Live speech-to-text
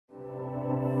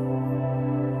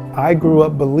I grew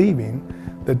up believing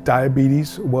that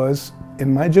diabetes was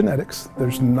in my genetics.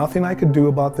 There's nothing I could do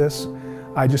about this.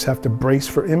 I just have to brace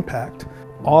for impact.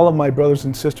 All of my brothers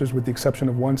and sisters, with the exception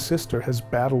of one sister, has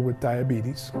battled with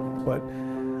diabetes. But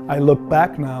I look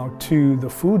back now to the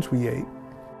foods we ate.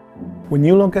 When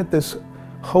you look at this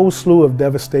whole slew of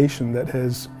devastation that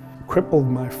has crippled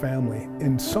my family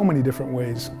in so many different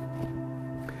ways,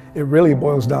 it really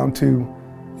boils down to,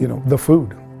 the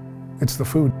food. It's the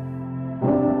food.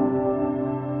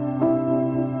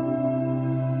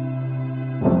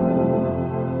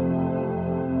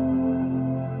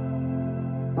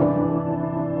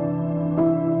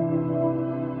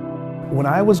 When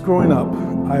I was growing up,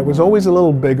 I was always a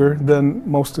little bigger than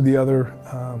most of the other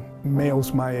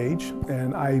males my age,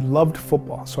 and I loved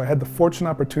football. So I had the fortunate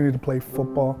opportunity to play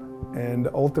football, and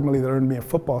ultimately that earned me a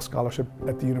football scholarship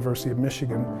at the University of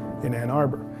Michigan in Ann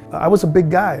Arbor. I was a big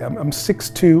guy. I'm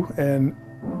 6'2", and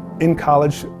in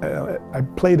college I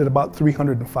played at about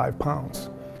 305 pounds.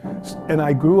 And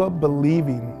I grew up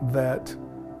believing that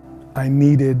I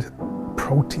needed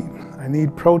protein. I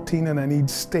need protein, and I need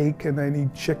steak, and I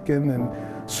need chicken,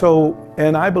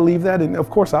 and I believe that, and of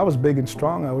course I was big and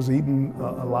strong. I was eating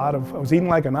I was eating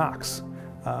like an ox.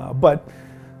 But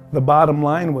the bottom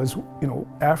line was,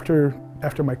 after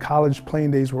my college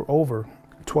playing days were over,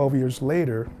 12 years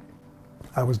later,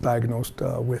 I was diagnosed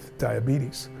with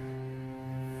diabetes.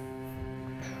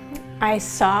 I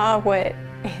saw what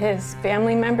his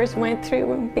family members went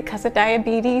through because of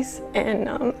diabetes, and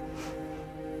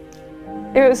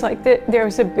it was like there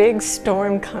was a big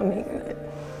storm coming.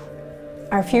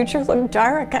 Our future looked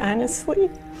dark, honestly,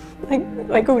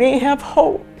 like we didn't have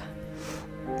hope.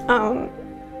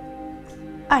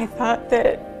 I thought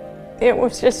that it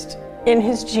was just in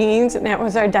his genes and that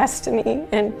was our destiny,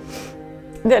 and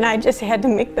that I just had to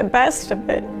make the best of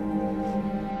it.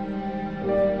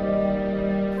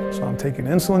 So I'm taking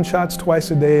insulin shots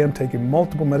twice a day, I'm taking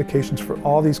multiple medications for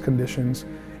all these conditions,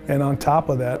 and on top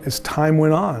of that, as time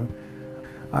went on,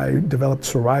 I developed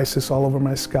psoriasis all over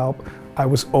my scalp. I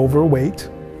was overweight.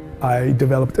 I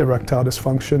developed erectile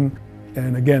dysfunction.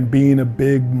 And again, being a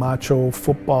big macho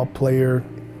football player,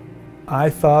 I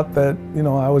thought that,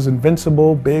 I was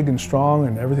invincible, big and strong,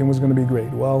 and everything was going to be great.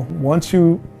 Well, once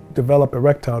you develop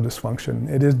erectile dysfunction,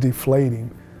 it is deflating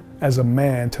as a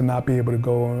man to not be able to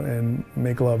go and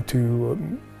make love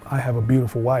to, I have a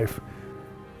beautiful wife.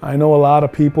 I know a lot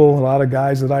of people, a lot of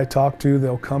guys that I talk to,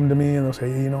 they'll come to me and they'll say,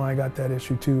 hey, I got that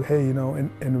issue too. Hey,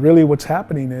 and really what's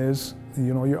happening is,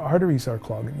 your arteries are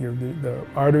clogging. The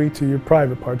artery to your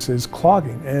private parts is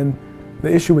clogging. And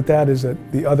the issue with that is that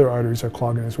the other arteries are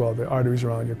clogging as well. The arteries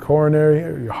around your coronary,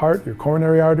 or your heart, your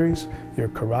coronary arteries, your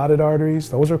carotid arteries,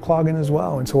 those are clogging as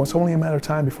well. And so it's only a matter of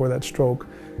time before that stroke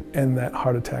and that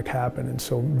heart attack happen. And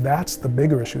so that's the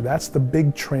bigger issue. That's the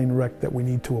big train wreck that we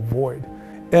need to avoid.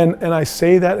 And I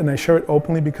say that and I share it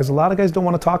openly because a lot of guys don't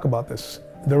want to talk about this.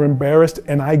 They're embarrassed,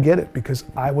 and I get it because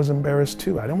I was embarrassed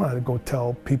too. I don't want to go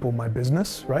tell people my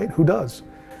business, right? Who does?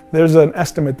 There's an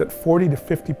estimate that 40 to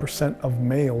 50% of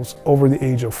males over the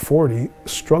age of 40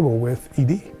 struggle with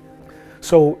ED.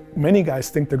 So many guys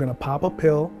think they're going to pop a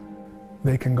pill,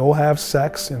 they can go have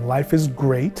sex, and life is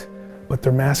great, but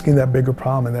they're masking that bigger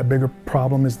problem, and that bigger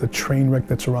problem is the train wreck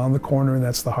that's around the corner, and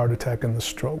that's the heart attack and the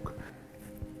stroke.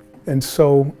 And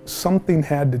so something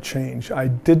had to change. I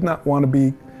did not want to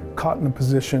be caught in a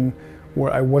position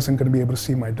where I wasn't going to be able to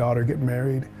see my daughter get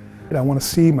married. And I want to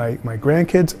see my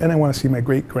grandkids, and I want to see my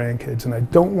great-grandkids. And I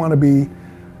don't want to be,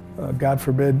 God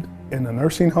forbid, in a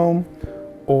nursing home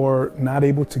or not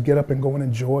able to get up and go and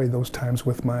enjoy those times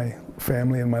with my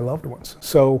family and my loved ones.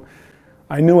 So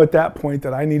I knew at that point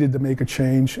that I needed to make a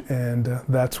change, and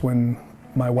that's when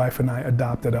my wife and I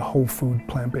adopted a whole food,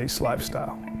 plant-based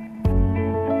lifestyle.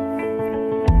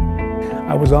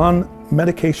 I was on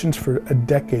medications for a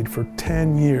decade, for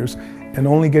 10 years, and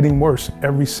only getting worse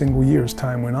every single year as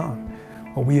time went on.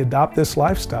 Well, we adopt this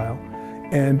lifestyle,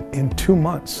 and in 2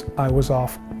 months, I was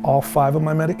off all 5 of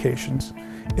my medications.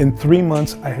 In 3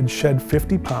 months, I had shed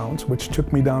 50 pounds, which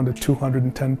took me down to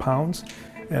 210 pounds.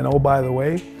 And oh, by the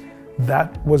way,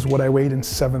 that was what I weighed in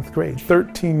 7th grade.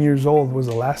 13 years old was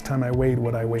the last time I weighed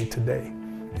what I weigh today,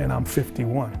 and I'm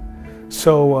 51.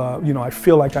 So, I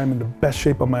feel like I'm in the best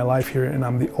shape of my life here, and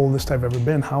I'm the oldest I've ever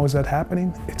been. How is that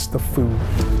happening? It's the food.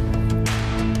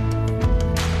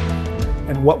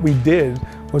 And what we did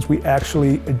was we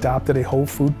actually adopted a whole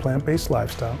food, plant-based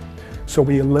lifestyle. So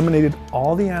we eliminated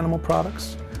all the animal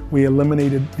products, we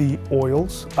eliminated the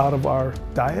oils out of our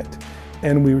diet,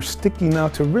 and we were sticking now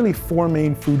to really 4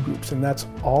 main food groups, and that's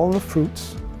all the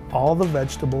fruits, all the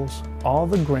vegetables, all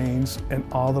the grains, and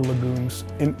all the legumes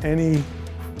in any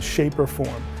shape or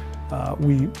form.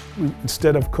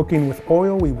 Instead of cooking with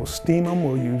oil, we will steam them,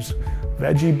 we'll use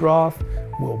veggie broth,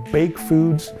 we'll bake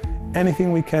foods,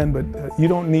 anything we can, but you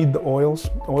don't need the oils.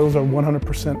 Oils are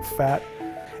 100% fat.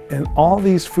 And all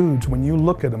these foods, when you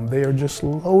look at them, they are just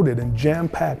loaded and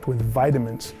jam-packed with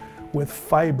vitamins, with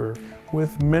fiber,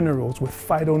 with minerals, with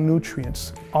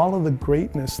phytonutrients, all of the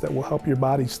greatness that will help your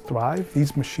bodies thrive.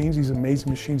 These machines, these amazing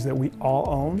machines that we all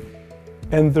own,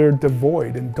 and they're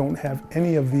devoid and don't have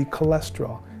any of the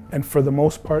cholesterol. And for the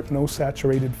most part, no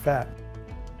saturated fat.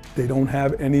 They don't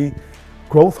have any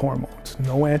growth hormones,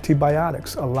 no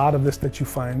antibiotics, a lot of this that you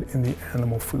find in the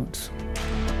animal foods.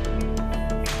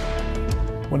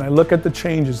 When I look at the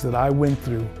changes that I went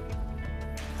through,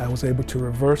 I was able to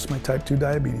reverse my type 2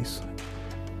 diabetes,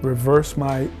 reverse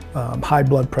my high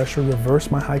blood pressure,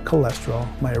 reverse my high cholesterol,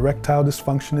 my erectile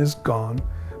dysfunction is gone,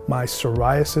 my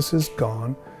psoriasis is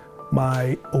gone,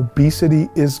 my obesity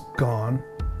is gone,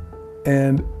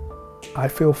 and I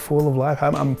feel full of life.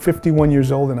 I'm 51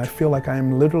 years old and I feel like I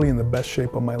am literally in the best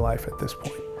shape of my life at this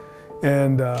point.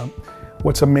 And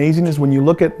what's amazing is when you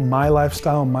look at my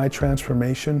lifestyle, my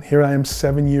transformation, here I am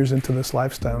 7 years into this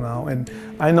lifestyle now, and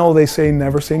I know they say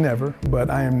never, but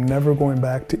I am never going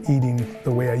back to eating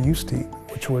the way I used to eat,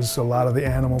 which was a lot of the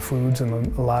animal foods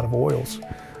and a lot of oils.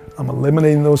 I'm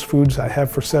eliminating those foods I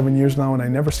have for 7 years now, and I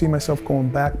never see myself going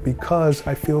back because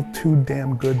I feel too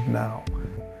damn good now.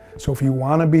 So if you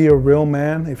want to be a real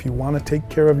man, if you want to take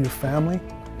care of your family,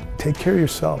 take care of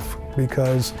yourself,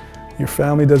 because your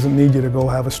family doesn't need you to go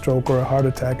have a stroke or a heart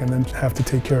attack and then have to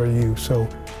take care of you. So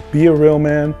be a real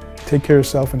man, take care of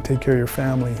yourself and take care of your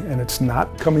family. And it's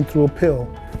not coming through a pill,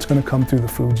 it's going to come through the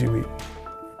foods you eat.